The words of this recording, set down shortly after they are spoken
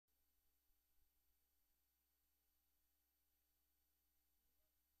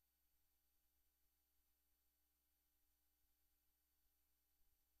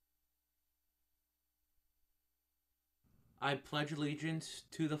I pledge allegiance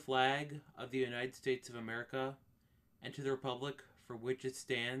to the flag of the United States of America and to the republic for which it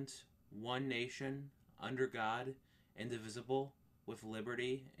stands, one nation, under God, indivisible, with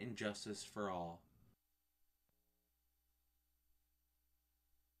liberty and justice for all.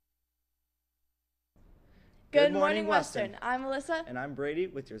 Good morning, Western. I'm Melissa. And I'm Brady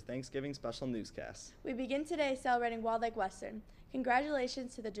with your Thanksgiving special newscast. We begin today celebrating Walled Lake Western.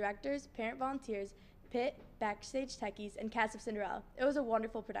 Congratulations to the directors, parent volunteers, pit, backstage techies, and cast of Cinderella. It was a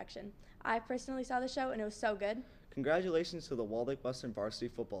wonderful production. I personally saw the show and it was so good. Congratulations to the Walled Lake Western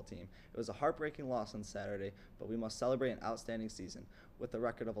varsity football team. It was a heartbreaking loss on Saturday, but we must celebrate an outstanding season. With a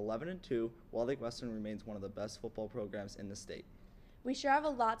record of 11-2, Walled Lake Western remains one of the best football programs in the state. We sure have a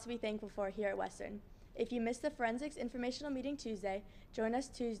lot to be thankful for here at Western. If you missed the Forensics Informational Meeting Tuesday, join us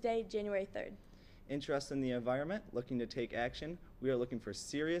Tuesday, January 3rd. Interested in the environment? Looking to take action? We are looking for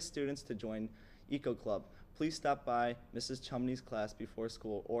serious students to join Eco Club. Please stop by Mrs. Chumney's class before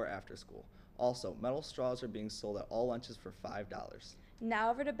school or after school. Also, metal straws are being sold at all lunches for $5.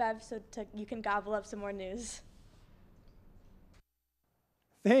 Now over to Bev so you can gobble up some more news.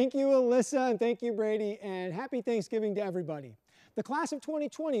 Thank you, Alyssa, and thank you, Brady, and happy Thanksgiving to everybody. The class of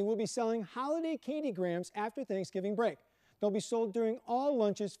 2020 will be selling holiday candygrams after Thanksgiving break. They'll be sold during all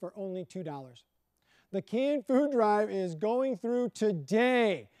lunches for only $2. The canned food drive is going through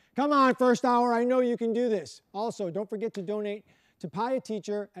today. Come on, first hour, I know you can do this. Also, don't forget to donate to Pie a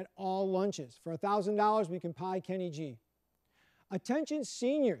Teacher at all lunches. For $1,000, we can pie Kenny G. Attention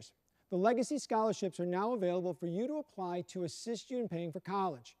seniors, the Legacy Scholarships are now available for you to apply to assist you in paying for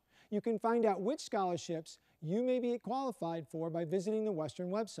college. You can find out which scholarships you may be qualified for by visiting the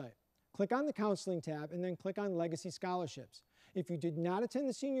Western website. Click on the Counseling tab and then click on Legacy Scholarships. If you did not attend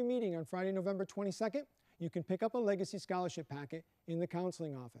the senior meeting on Friday, November 22nd, you can pick up a Legacy Scholarship packet in the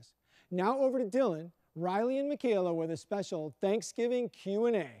counseling office. Now over to Dylan, Riley, and Michaela with a special Thanksgiving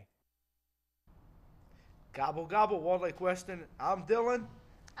Q&A. Gobble, gobble, Walled Lake Western. I'm Dylan.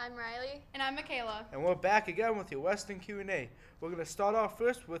 I'm Riley. And I'm Michaela. And we're back again with your Western Q&A. We're going to start off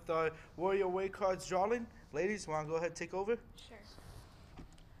first with our Warrior Way cards drawing. Ladies, want to go ahead and take over? Sure.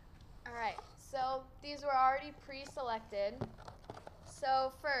 All right. So these were already pre-selected.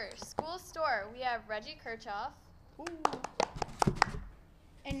 So first, school store, we have Reggie Kirchhoff. Ooh.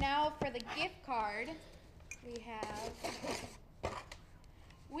 And now for the gift card, we have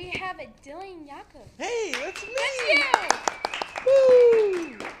a Dylan Jakob. Hey, that's me! That's you!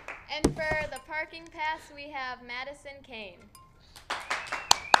 Woo! And for the parking pass, we have Madison Kane.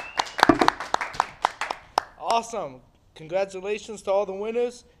 Awesome. Congratulations to all the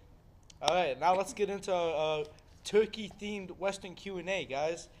winners. All right, now let's get into our turkey-themed Western Q&A,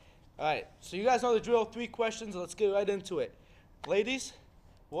 guys. All right, so you guys know the drill. 3 questions. Let's get right into it. Ladies,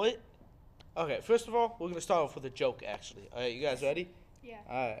 what? Okay, first of all, we're going to start off with a joke, actually. All right, you guys ready? Yeah.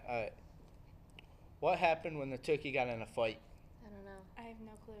 All right. What happened when the turkey got in a fight? I don't know. I have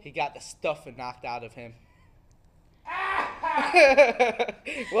no clue. He got the stuffing knocked out of him.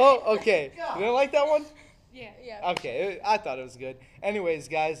 Well, okay. You didn't like that one? Yeah. Okay, I thought it was good. Anyways,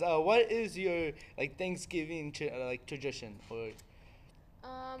 guys, what is your Thanksgiving tradition? Or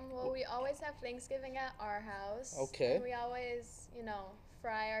Well, we always have Thanksgiving at our house. Okay. And we always,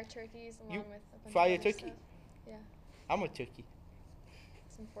 fry our turkeys along with a bunch fry of your other turkey? stuff. Yeah, I'm a turkey.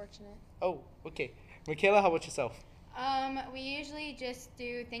 it's unfortunate. Oh, okay. Michaela, how about yourself? We usually just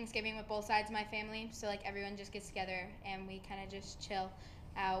do Thanksgiving with both sides of my family, so like everyone just gets together and we kind of just chill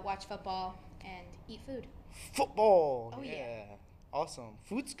out, watch football, and eat food. Football. Oh, yeah. Awesome.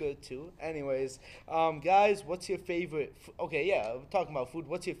 Food's good too. Anyways, guys, what's your favorite? Okay, yeah, we're talking about food.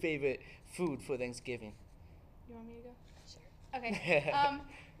 What's your favorite food for Thanksgiving? You want me to go? Sure. Okay.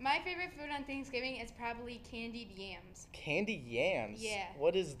 My favorite food on Thanksgiving is probably candied yams. Candied yams. Yeah.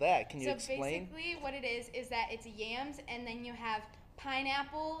 What is that? Can you So explain? basically what it is that it's yams and then you have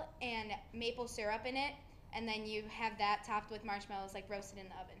pineapple and maple syrup in it, and then you have that topped with marshmallows like roasted in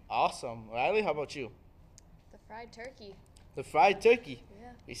the oven. Awesome. Riley, how about you? The fried turkey. The fried turkey.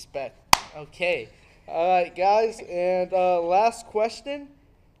 Yeah. Respect. Okay. All right, guys. And last question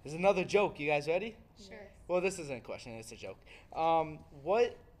is another joke. You guys ready? Sure. Well, this isn't a question. It's a joke.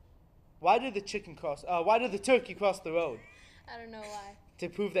 Why did the turkey cross the road? I don't know why. To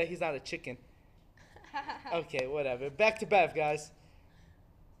prove that he's not a chicken. Okay, whatever. Back to Bev, guys.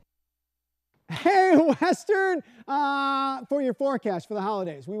 Hey, Western! For your forecast for the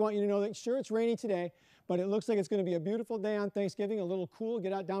holidays, we want you to know that sure, it's rainy today, but it looks like it's going to be a beautiful day on Thanksgiving, a little cool.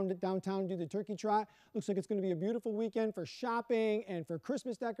 Get out down to downtown, do the turkey trot. Looks like it's going to be a beautiful weekend for shopping and for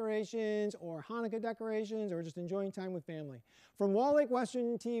Christmas decorations or Hanukkah decorations or just enjoying time with family. From Wall Lake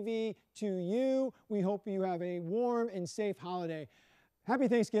Western TV to you, we hope you have a warm and safe holiday. Happy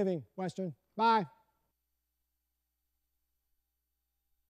Thanksgiving, Western. Bye.